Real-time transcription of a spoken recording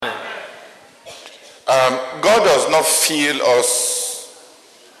God does not fill us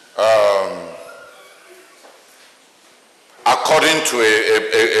according to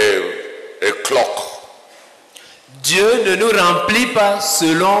a clock. Dieu ne nous remplit pas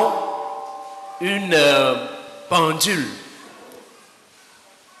selon une pendule.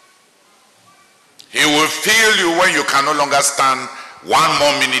 He will fill you when you can no longer stand one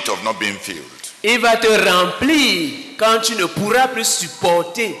more minute of not being filled. Il va te remplir quand tu ne pourras plus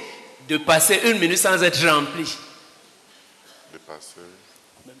supporter de passer une minute sans être rempli. De passer.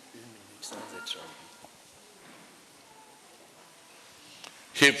 Même une minute sans être rempli.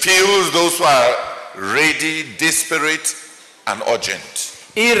 He fills those who are ready, desperate, and urgent.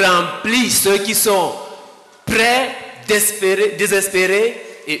 Il remplit ceux qui sont prêts, désespérés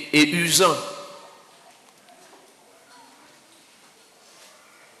et urgents.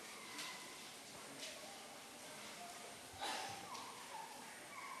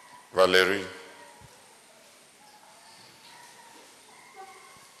 Valérie.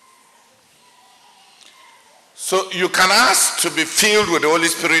 So you can ask to be filled with the Holy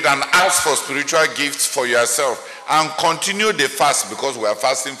Spirit and ask for spiritual gifts for yourself and continue the fast because we are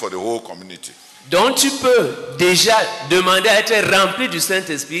fasting for the whole community. Donc tu peux déjà demander à être rempli du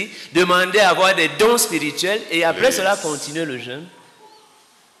Saint-Esprit, demander à avoir des dons spirituels et après cela continuer le jeûne.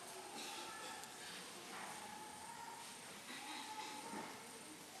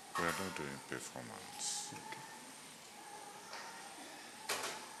 We are not doing performance.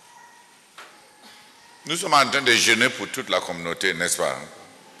 Nous sommes en train de jeûner pour toute la communauté, n'est-ce pas?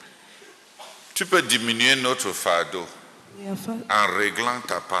 Tu peux diminuer notre fardeau en réglant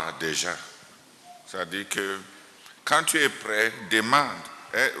ta part déjà. C'est-à-dire que quand tu es prêt, demande,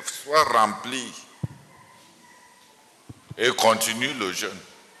 sois rempli et continue le jeûne.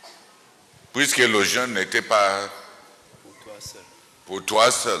 Puisque le jeûne n'était pas pour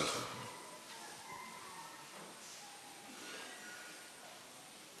toi seul.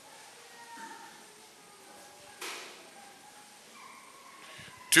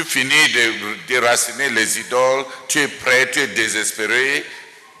 Tu finis de déraciner les idoles, tu es prêt, tu es désespéré,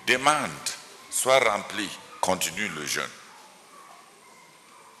 demande, sois rempli, continue le jeûne.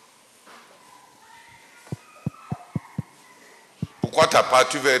 Pourquoi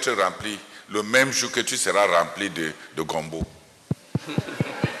tu veux être rempli le même jour que tu seras rempli de gombo?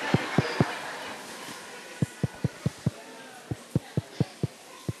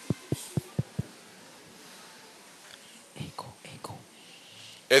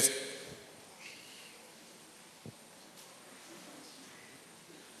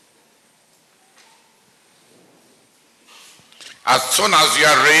 As soon as you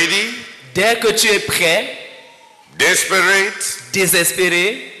are ready, dès que tu es prêt, desperate,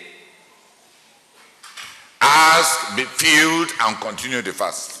 désespéré, ask, be filled and continue the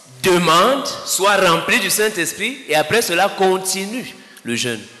fast. Demande, sois rempli du Saint-Esprit et après cela continue le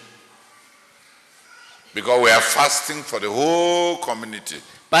jeûne. Because we are fasting for the whole community.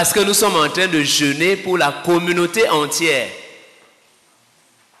 Parce que nous sommes en train de jeûner pour la communauté entière.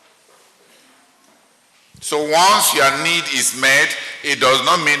 So once your need is met, it does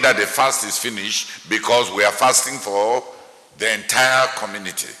not mean that the fast is finished because we are fasting for the entire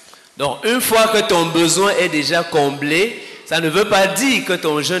community. Donc une fois que ton besoin est déjà comblé, ça ne veut pas dire que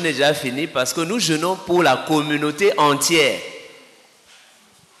ton jeûne est déjà fini parce que nous jeûnons pour la communauté entière.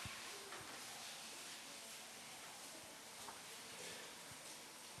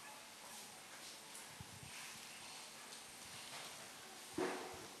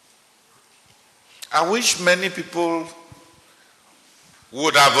 I wish many people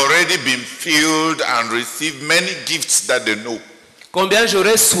would have already been filled and received many gifts that they know. Combien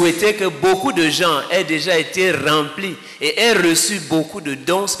j'aurais souhaité que beaucoup de gens aient déjà été remplis et aient reçu beaucoup de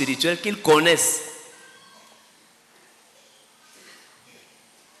dons spirituels qu'ils connaissent.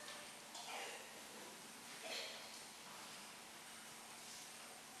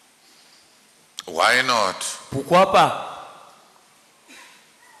 Why not? Pourquoi pas?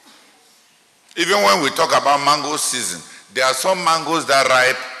 Even when we talk about mango season, there are some mangoes that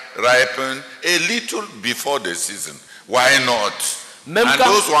ripen a little before the season. Why not? Même and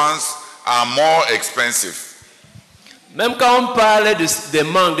those ones are more expensive. Même quand on parle des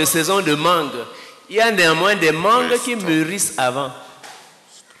mangues, de saison de mangue, il y a néanmoins des mangues qui mûrissent avant.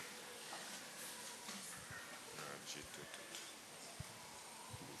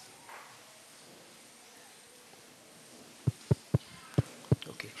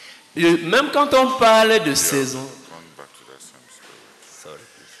 Même quand on parle de saison,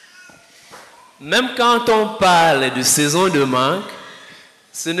 même quand on parle de saison de mangue,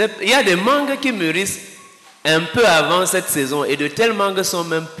 il y a des mangues qui mûrissent un peu avant cette saison et de telles mangues sont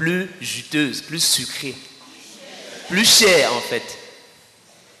même plus juteuses, plus sucrées. plus cher en fait.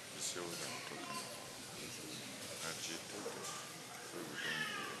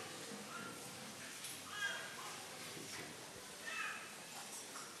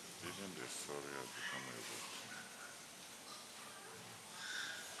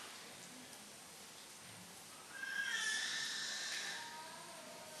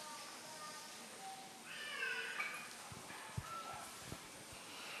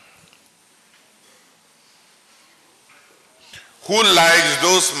 Who likes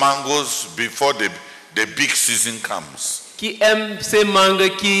those mangoes before the big season comes? Qui aime ces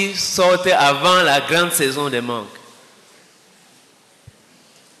mangues qui sortent avant la grande saison des mangues?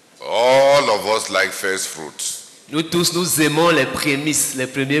 All of us like first fruits. Nous tous, nous aimons les prémices, les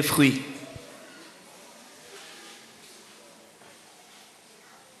premiers fruits.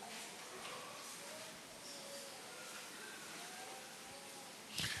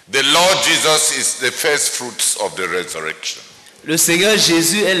 The Lord Jesus is the first fruits of the resurrection. Le Seigneur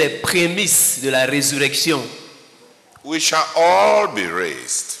Jésus est les prémices de la résurrection. We shall all be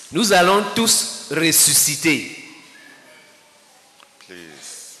raised. Nous allons tous ressusciter.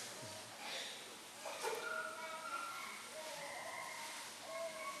 Please.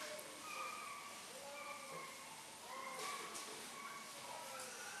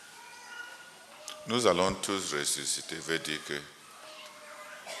 Nous allons tous ressusciter, veut dire que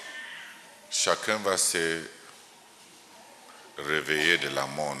chacun va se réveiller de la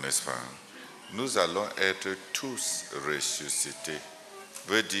mort, n'est-ce pas? Nous allons être tous ressuscités.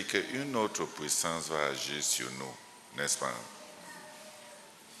 Veut dire qu'une autre puissance va agir sur nous, n'est-ce pas?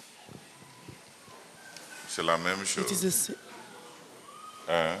 C'est la même chose.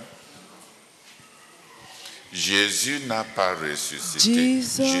 Hein? Jésus n'a pas ressuscité.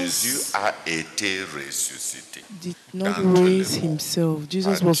 Jésus a été ressuscité. Did not raise himself.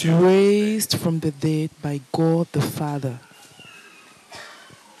 Jesus was raised from the dead by God the Father.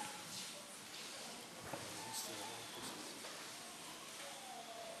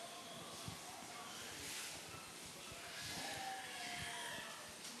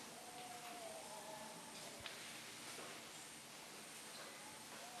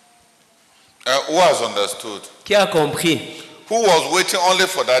 Who has understood? Qui a compris? Who was waiting only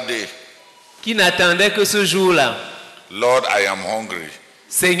for that day? Qui n'attendait que ce jour-là? Lord, I am hungry.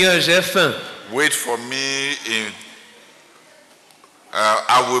 Seigneur, j'ai faim. Wait for me in.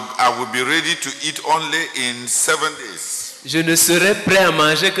 I will be ready to eat only in 7 days. Je ne serai prêt à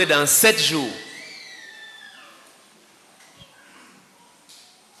manger que dans 7 jours.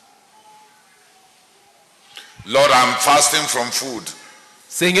 Lord, I'm fasting from food.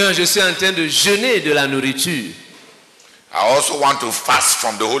 Seigneur, je suis en train de jeûner de la nourriture. I also want to fast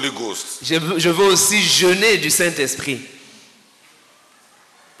from the Holy Ghost. Je veux aussi jeûner du Saint-Esprit.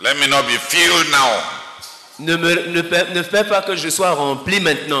 Let me not be filled now. Ne fais pas que je sois rempli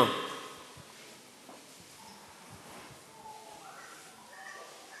maintenant.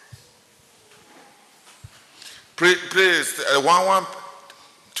 Please,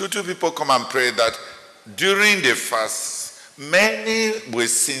 two people come and pray that during the fast, many will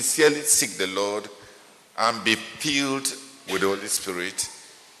sincerely seek the Lord and be filled with the Holy Spirit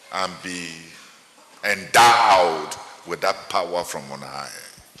and be endowed with that power from on high.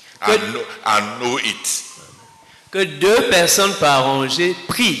 And know it. Que 2 personnes par rangée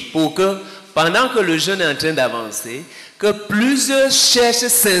prient pour que, pendant que le jeûne est en train d'avancer, que plusieurs cherchent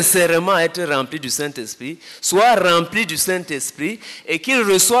sincèrement à être remplis du Saint-Esprit, soient remplis du Saint-Esprit et qu'ils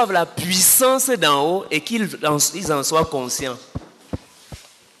reçoivent la puissance d'en haut et qu'ils en soient conscients.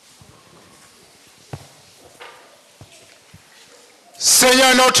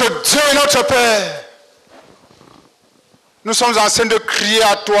 Seigneur notre Dieu et notre Père, nous sommes en train de crier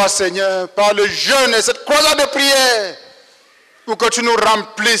à toi, Seigneur, par le jeûne et cette croisade de prière, pour que tu nous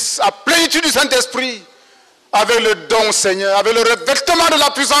remplisses à plénitude du Saint-Esprit, avec le don, Seigneur, avec le revêtement de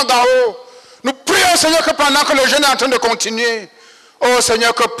la puissance d'en haut. Nous prions, Seigneur, que pendant que le jeûne est en train de continuer, oh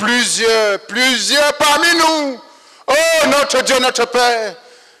Seigneur, que plusieurs parmi nous, oh notre Dieu, notre Père,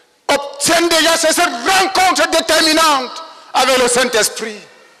 obtiennent déjà cette rencontre déterminante avec le Saint-Esprit.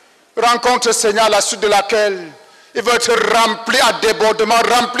 Rencontre, Seigneur, à la suite de laquelle il va être rempli à débordement,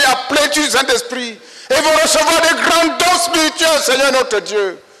 rempli à plénitude du Saint-Esprit. Et ils vont recevoir des grands dons spirituels, Seigneur notre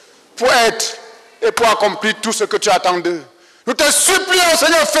Dieu, pour être et pour accomplir tout ce que tu attends d'eux. Nous te supplions,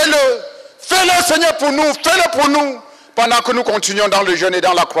 Seigneur, fais-le. Fais-le, Seigneur, pour nous. Fais-le pour nous, pendant que nous continuons dans le jeûne et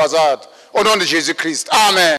dans la croisade. Au nom de Jésus-Christ. Amen.